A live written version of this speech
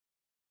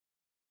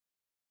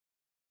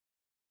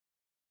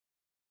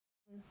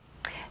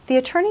The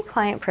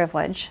attorney-client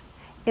privilege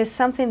is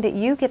something that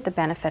you get the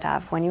benefit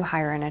of when you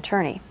hire an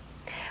attorney.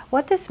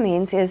 What this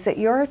means is that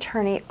your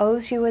attorney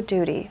owes you a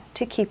duty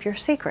to keep your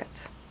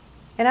secrets.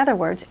 In other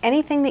words,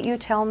 anything that you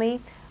tell me,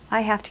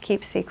 I have to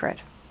keep secret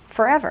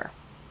forever,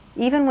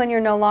 even when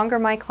you're no longer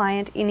my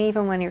client and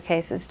even when your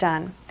case is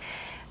done.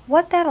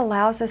 What that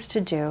allows us to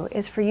do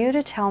is for you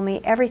to tell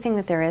me everything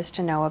that there is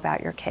to know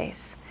about your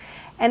case.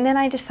 And then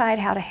I decide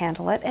how to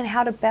handle it and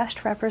how to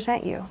best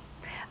represent you.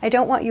 I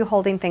don't want you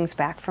holding things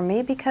back from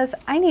me because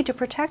I need to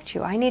protect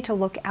you. I need to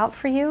look out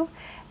for you,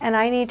 and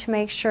I need to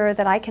make sure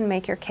that I can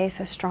make your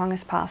case as strong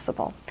as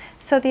possible.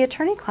 So the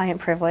attorney-client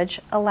privilege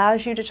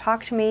allows you to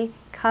talk to me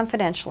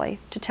confidentially,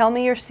 to tell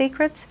me your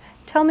secrets,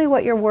 tell me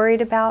what you're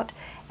worried about,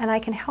 and I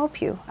can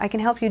help you. I can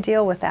help you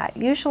deal with that.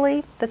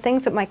 Usually the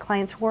things that my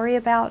clients worry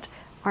about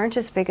aren't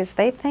as big as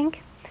they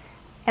think,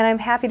 and I'm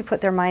happy to put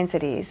their minds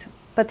at ease.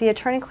 But the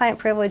attorney-client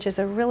privilege is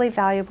a really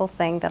valuable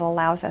thing that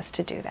allows us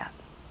to do that.